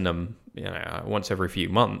once every few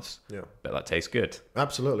months, but that tastes good.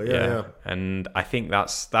 Absolutely, yeah. And I think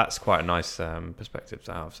that's quite a nice perspective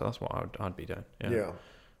to have. So that's what I'd be doing. Yeah.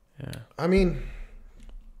 I mean,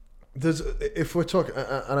 if we're talking,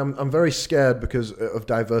 and I'm very scared because of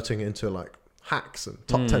diverting into like hacks and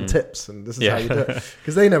top 10 tips, and this is how you do it,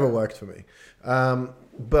 because they never worked for me.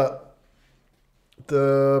 But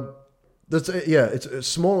it's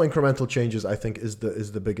small incremental changes, I think, is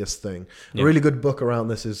the biggest thing. A really good book around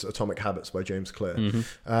this is Atomic Habits by James Clear,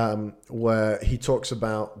 where he talks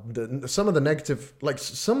about some of the negative, like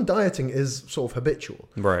some dieting is sort of habitual.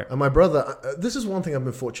 Right. And my brother, this is one thing I've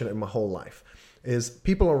been fortunate in my whole life, is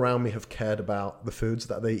people around me have cared about the foods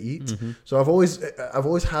that they eat. So I've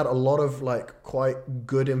always had a lot of like quite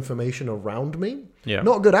good information around me. Yeah.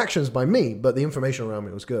 Not good actions by me, but the information around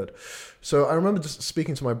me was good. So I remember just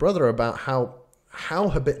speaking to my brother about how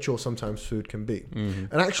habitual sometimes food can be.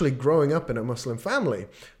 And actually growing up in a Muslim family,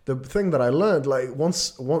 the thing that I learned, like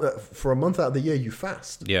once for a month out of the year, you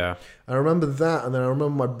fast. Yeah. I remember that. And then I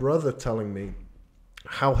remember my brother telling me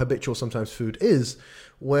how habitual sometimes food is,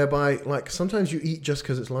 whereby like sometimes you eat just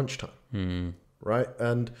because it's lunchtime, right?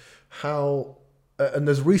 And how, and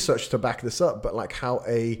there's research to back this up, but like how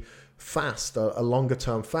a fast, a longer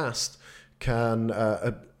term fast can,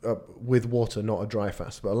 with water, not a dry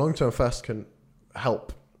fast, but a long term fast can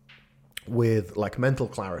help with like mental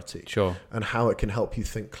clarity. Sure. And how it can help you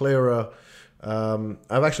think clearer.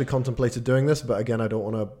 I've actually contemplated doing this, but again, I don't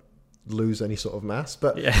want to lose any sort of mass,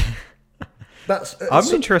 but I'm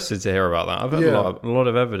interested to hear about that. I've heard a lot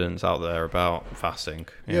of evidence out there about fasting.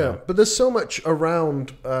 Yeah, but there's so much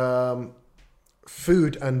around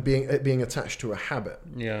food and being attached to a habit.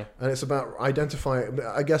 Yeah, and it's about identifying.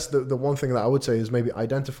 I guess the one thing that I would say is maybe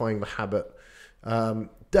identifying the habit.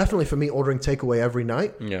 Definitely for me, ordering takeaway every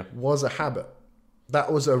night was a habit.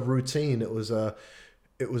 That was a routine. It was a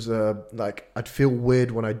like I'd feel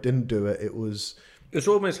weird when I didn't do it. It was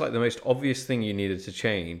almost like the most obvious thing you needed to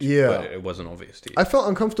change, but it wasn't obvious to you. I felt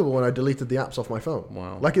uncomfortable when I deleted the apps off my phone.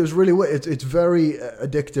 Wow. Like it was really weird. It's very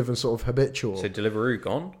addictive and sort of habitual. So Deliveroo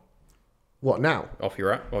gone? What now? Off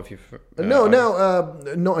your app? No,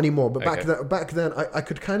 not anymore. But back then, I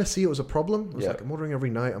could kind of see it was a problem. I was like, I'm ordering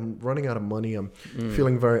every night. I'm running out of money. I'm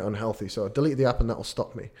feeling very unhealthy. So I delete the app and that will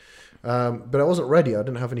stop me. But I wasn't ready. I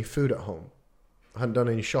didn't have any food at home. I hadn't done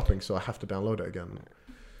any shopping, so I have to download it again.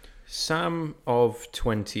 Sam of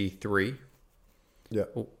 23. Yeah.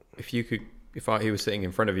 If he was sitting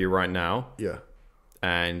in front of you right now. Yeah.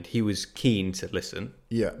 And he was keen to listen.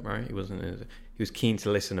 Yeah. Right. He was keen to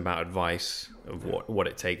listen about advice of what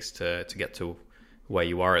it takes to get to where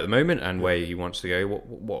you are at the moment and where he wants to go.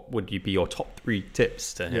 What would be your top 3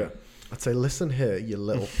 tips to him? Yeah. I'd say, listen here, you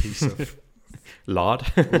little piece of lard.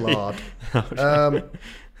 Do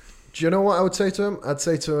you know what I would say to him? I'd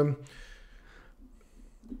say to him,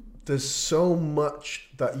 there's so much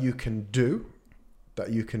that you can do,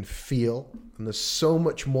 that you can feel, and there's so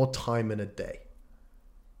much more time in a day.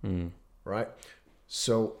 Right?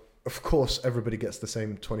 So, of course, everybody gets the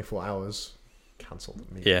same 24 hours. Cancelled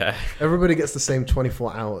me. Yeah. Everybody gets the same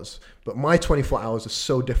 24 hours. But my 24 hours are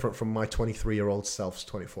so different from my 23-year-old self's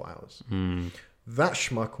 24 hours. That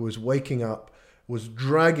schmuck was waking up, was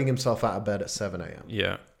dragging himself out of bed at 7 a.m.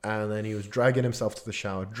 Yeah. And then he was dragging himself to the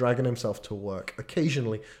shower, dragging himself to work,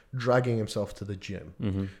 occasionally dragging himself to the gym,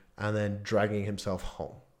 and then dragging himself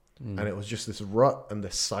home. And it was just this rut and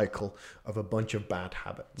this cycle of a bunch of bad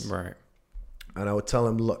habits. Right. And I would tell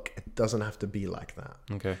him, look, it doesn't have to be like that.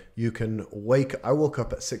 Okay. You can I woke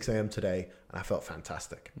up at 6 a.m. today and I felt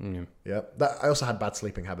fantastic. Yeah. I also had bad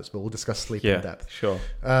sleeping habits, but we'll discuss sleep in depth. Sure.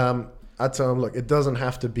 I'd tell him, look, it doesn't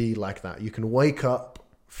have to be like that. You can wake up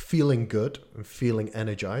feeling good and feeling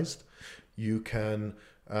energized. You can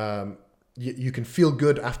you can feel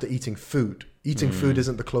good after eating food. Eating food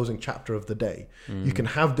isn't the closing chapter of the day. You can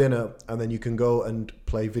have dinner and then you can go and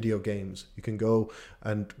play video games. You can go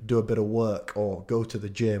and do a bit of work or go to the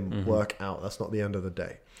gym, work out. That's not the end of the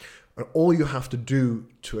day. And all you have to do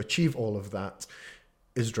to achieve all of that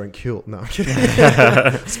is drink Huel. No, I'm kidding.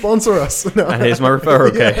 Sponsor us. No. And here's my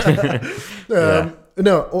referral code.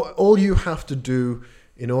 No, all you have to do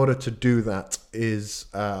in order to do that is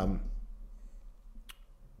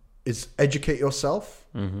educate yourself.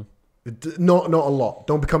 Not a lot.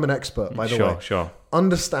 Don't become an expert, by the way. Sure.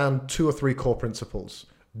 Understand 2 or 3 core principles.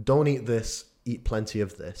 Don't eat this. Eat plenty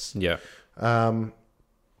of this. Yeah.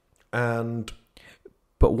 And.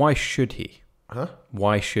 But why should he? Huh?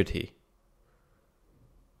 Why should he?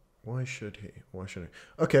 Why should he?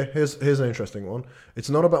 Okay, here's an interesting one.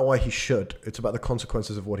 It's not about why he should. It's about the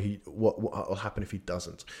consequences of what will happen if he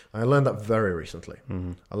doesn't. And I learned that very recently.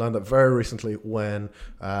 I learned that very recently when,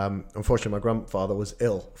 unfortunately, my grandfather was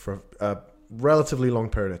ill for a relatively long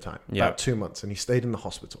period of time, about 2 months, and he stayed in the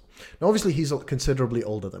hospital. Now, obviously, he's considerably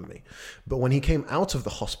older than me, but when he came out of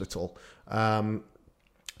the hospital,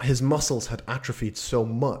 his muscles had atrophied so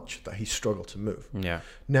much that he struggled to move. Yeah.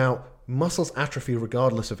 Now, muscles atrophy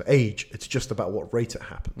regardless of age. It's just about what rate it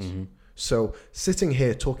happens. Mm-hmm. So sitting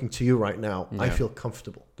here talking to you right now, I feel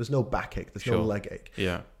comfortable. There's no backache. There's no leg ache.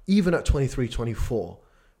 Yeah. Even at 23, 24,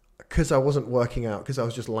 because I wasn't working out, because I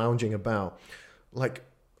was just lounging about, like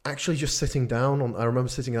actually just sitting down I remember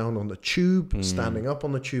sitting down on the tube, standing up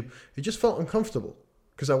on the tube. It just felt uncomfortable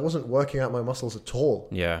because I wasn't working out my muscles at all.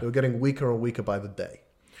 Yeah. They were getting weaker and weaker by the day.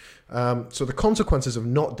 So the consequences of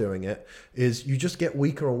not doing it is you just get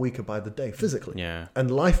weaker and weaker by the day physically. Yeah.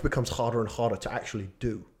 And life becomes harder and harder to actually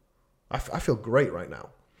do. I feel great right now.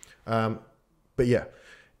 But yeah,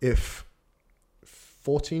 if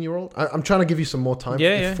 14-year-old, I'm trying to give you some more time.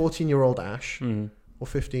 Yeah, 14-year-old Ash or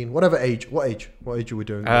 15, whatever age. What age are we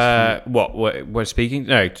doing? What we're speaking?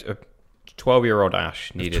 No, 12-year-old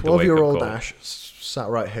Ash needed the wake-up call. 12-year-old Ash sat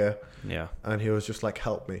right here. Yeah. And he was just like,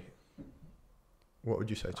 help me. What would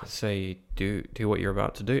you say to him? I'd say do what you're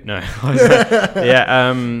about to do. No.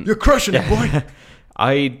 Yeah. You're crushing it, boy.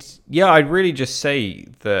 I'd really just say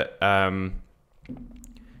that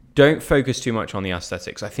don't focus too much on the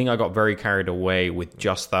aesthetics. I think I got very carried away with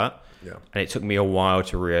just that. Yeah. And it took me a while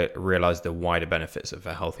to realize the wider benefits of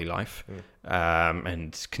a healthy life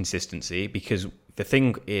and consistency. Because the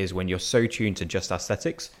thing is, when you're so tuned to just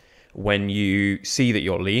aesthetics, when you see that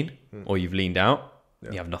you're lean or you've leaned out,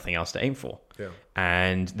 you have nothing else to aim for. Yeah.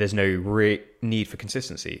 And there's no need for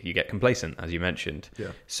consistency. You get complacent, as you mentioned.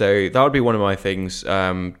 Yeah. So that would be one of my things.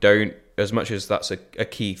 Don't, as much as that's a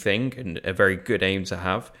key thing and a very good aim to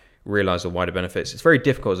have, realize the wider benefits. It's very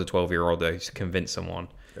difficult as a 12-year-old, though, to convince someone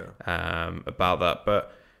about that.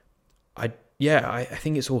 But I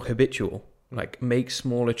think it's all habitual. Like, make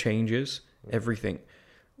smaller changes, everything.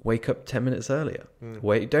 Wake up 10 minutes earlier.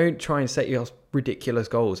 Don't try and set your ridiculous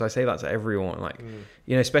goals. I say that to everyone. Like,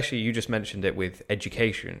 especially you just mentioned it with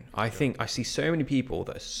education. I think I see so many people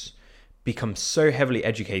that become so heavily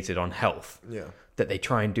educated on health that they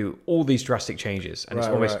try and do all these drastic changes. And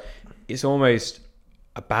it's almost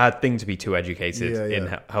a bad thing to be too educated in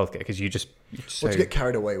healthcare because you just to get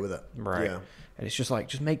carried away with it. Right. Yeah. And it's just like,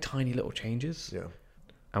 just make tiny little changes. Yeah.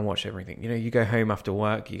 And watch everything. You go home after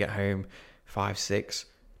work, you get home 5, 6.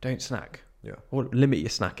 Don't snack. Yeah. Or limit your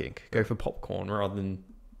snacking. Go for popcorn rather than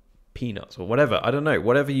peanuts or whatever. I don't know.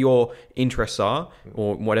 Whatever your interests are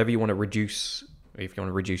or whatever you want to reduce, if you want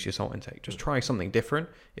to reduce your salt intake, just try something different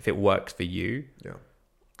if it works for you. Yeah.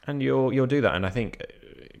 And you'll do that. And I think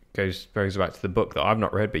it goes back to the book that I've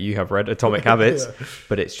not read, but you have read, Atomic Habits.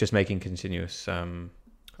 But it's just making continuous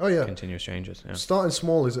continuous changes. Yeah. Starting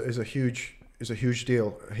small is a huge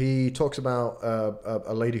deal. He talks about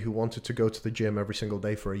a lady who wanted to go to the gym every single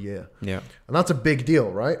day for a year. Yeah. And that's a big deal,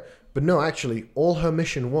 right? But no, actually, all her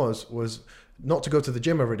mission was not to go to the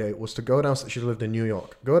gym every day. It was to go downstairs. She lived in New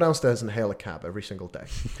York. Go downstairs and hail a cab every single day.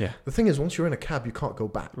 Yeah. The thing is, once you're in a cab, you can't go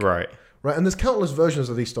back. Right. Right. And there's countless versions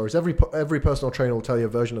of these stories. Every personal trainer will tell you a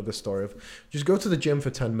version of this story of just go to the gym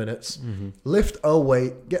for 10 minutes, lift a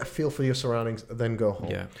weight, get a feel for your surroundings, then go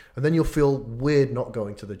home. Yeah. And then you'll feel weird not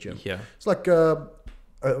going to the gym. Yeah. It's like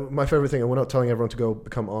my favorite thing, and we're not telling everyone to go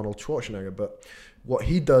become Arnold Schwarzenegger, but what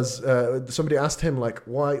he does, somebody asked him, like,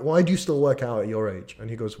 why do you still work out at your age?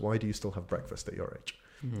 And he goes, why do you still have breakfast at your age?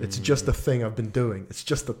 It's just a thing I've been doing. It's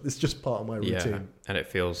just part of my routine. Yeah. And it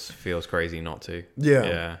feels crazy not to. Yeah.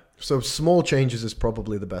 Yeah. So small changes is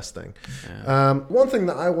probably the best thing. Yeah. One thing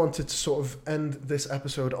that I wanted to sort of end this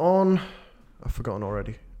episode on, I've forgotten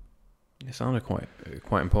already. It sounded quite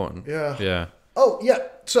important. Yeah. Yeah. Oh, yeah.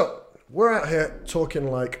 So we're out here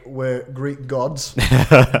talking like we're Greek gods,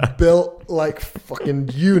 built like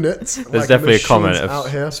fucking units. There's like definitely a comment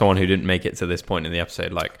of someone who didn't make it to this point in the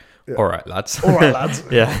episode, like, all right, lads. All right, lads.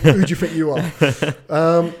 Yeah. Who do you think you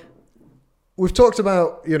are? We've talked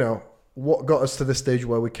about, what got us to this stage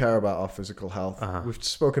where we care about our physical health. Uh-huh. We've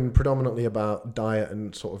spoken predominantly about diet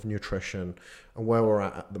and sort of nutrition and where we're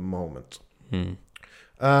at the moment.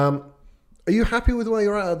 Are you happy with where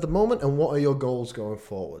you're at the moment, and what are your goals going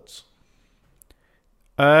forwards?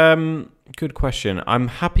 Good question. I'm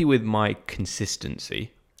happy with my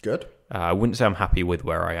consistency. Good. I wouldn't say I'm happy with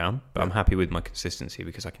where I am, but I'm happy with my consistency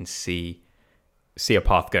because I can see a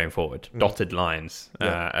path going forward, dotted lines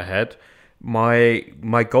ahead.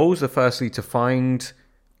 My goals are firstly to find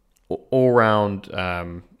all round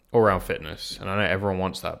fitness, and I know everyone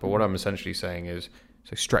wants that, but what I'm essentially saying is,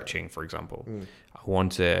 so stretching, for example, I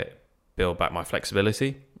want to build back my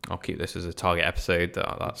flexibility. I'll keep this as a target episode.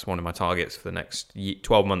 That's one of my targets for the next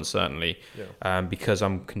 12 months, certainly, because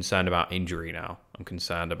I'm concerned about injury now. I'm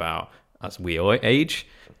concerned about, as we age,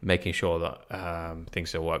 making sure that things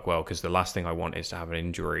still work well, because the last thing I want is to have an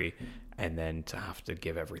injury and then to have to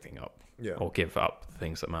give everything up or give up the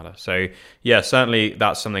things that matter. So yeah, certainly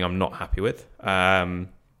that's something I'm not happy with.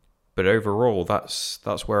 But overall,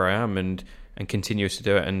 that's where I am, and continues to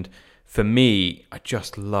do it. And for me, I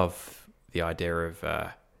just love the idea of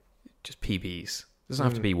just PBs. It doesn't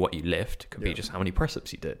have to be what you lift. It could be just how many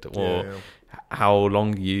press-ups you did, or how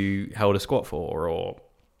long you held a squat for, or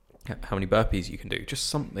how many burpees you can do. Just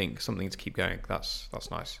something to keep going. That's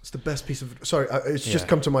nice. It's the best piece of... Sorry, it's just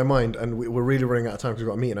come to my mind, and we're really running out of time because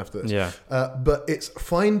we've got a meeting after this. Yeah. But it's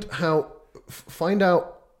find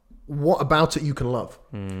out what about it you can love.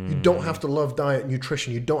 You don't have to love diet,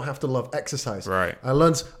 nutrition. You don't have to love exercise. Right. I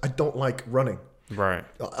learned I don't like running. Right.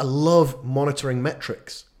 I love monitoring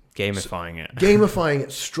metrics. Gamifying it.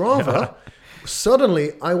 Strava.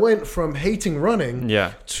 Suddenly, I went from hating running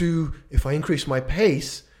to if I increase my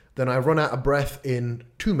pace, then I run out of breath in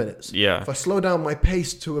 2 minutes. Yeah. If I slow down my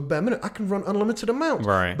pace to a bare minute, I can run unlimited amount.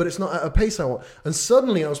 Right. But it's not at a pace I want. And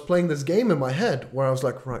suddenly I was playing this game in my head where I was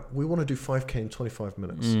like, right, we want to do 5K in 25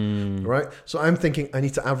 minutes. Right? So I'm thinking I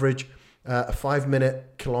need to average a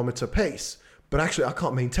 5-minute kilometer pace. But actually, I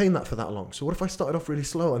can't maintain that for that long. So what if I started off really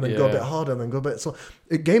slow and then go a bit harder and then go a bit slow?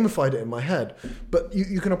 It gamified it in my head. But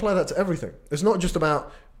you can apply that to everything. It's not just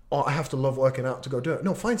about, I have to love working out to go do it.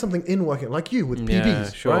 No, find something in working, like you with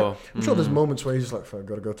PBs, sure. right? I'm sure there's moments where you're just like, I've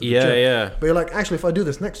got to go to the gym. Yeah. But you're like, actually, if I do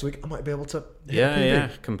this next week, I might be able to hit PB. Yeah,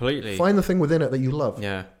 completely. Find the thing within it that you love.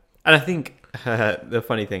 Yeah. And I think the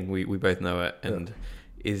funny thing, we both know it, and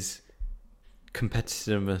is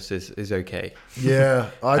competitiveness is okay. Yeah,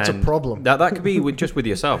 it's a problem. That could be just with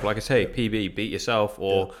yourself. Like I say, PB, beat yourself,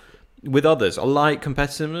 or with others. A light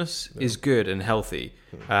competitiveness is good and healthy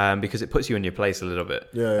because it puts you in your place a little bit.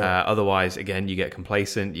 Otherwise, again, you get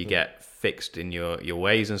complacent, you get fixed in your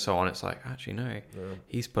ways and so on. It's like, actually, no,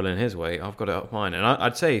 he's pulling his weight. I've got to up mine. And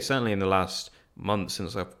I'd say certainly in the last month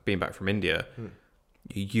since I've been back from India,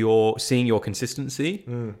 you're seeing your consistency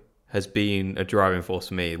has been a driving force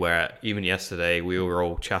for me, where even yesterday we were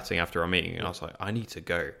all chatting after our meeting and I was like, I need to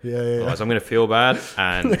go. Otherwise I'm going to feel bad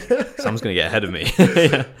and someone's going to get ahead of me.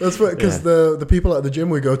 That's what, because the people at the gym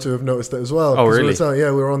we go to have noticed it as well. Oh, really?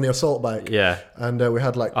 We were on the assault bike. Yeah. And we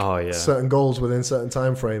had certain goals within certain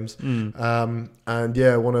time frames. And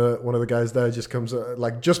one of the guys there just comes,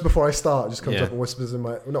 just before I start, just comes up and whispers in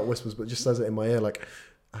my, not whispers, but just says it in my ear, like,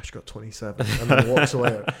 Ash got 27, and then walks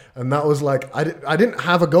away. And that was like, I didn't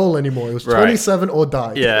have a goal anymore. It was 27 or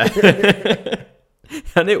die. Yeah.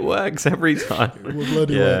 And it works every time. It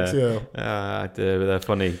bloody works, they're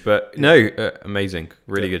funny. But no, amazing.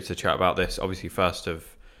 Really good to chat about this. Obviously, first of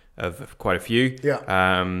quite a few. Yeah.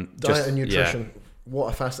 Diet and nutrition.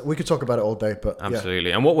 What a fast... We could talk about it all day, but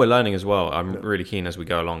absolutely. And what we're learning as well, I'm really keen as we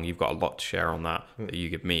go along. You've got a lot to share on that you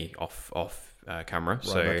give me off camera. Right,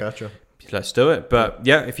 so back at you. Let's do it. But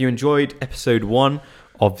if you enjoyed episode 1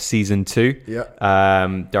 of season 2,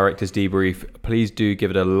 Director's Debrief, please do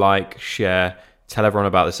give it a like, share, tell everyone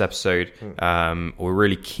about this episode. We're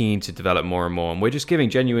really keen to develop more and more, and we're just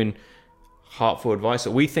giving genuine, heartful advice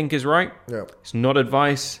that we think is right. It's not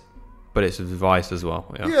advice, but it's advice as well.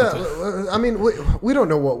 I mean, we don't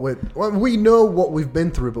know we know what we've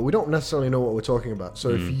been through, but we don't necessarily know what we're talking about. So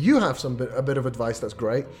if you have a bit of advice, that's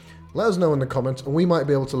great. Let us know in the comments, and we might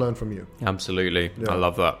be able to learn from you. Absolutely. I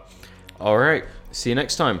love that. All right. See you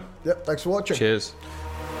next time. Yep. Thanks for watching. Cheers.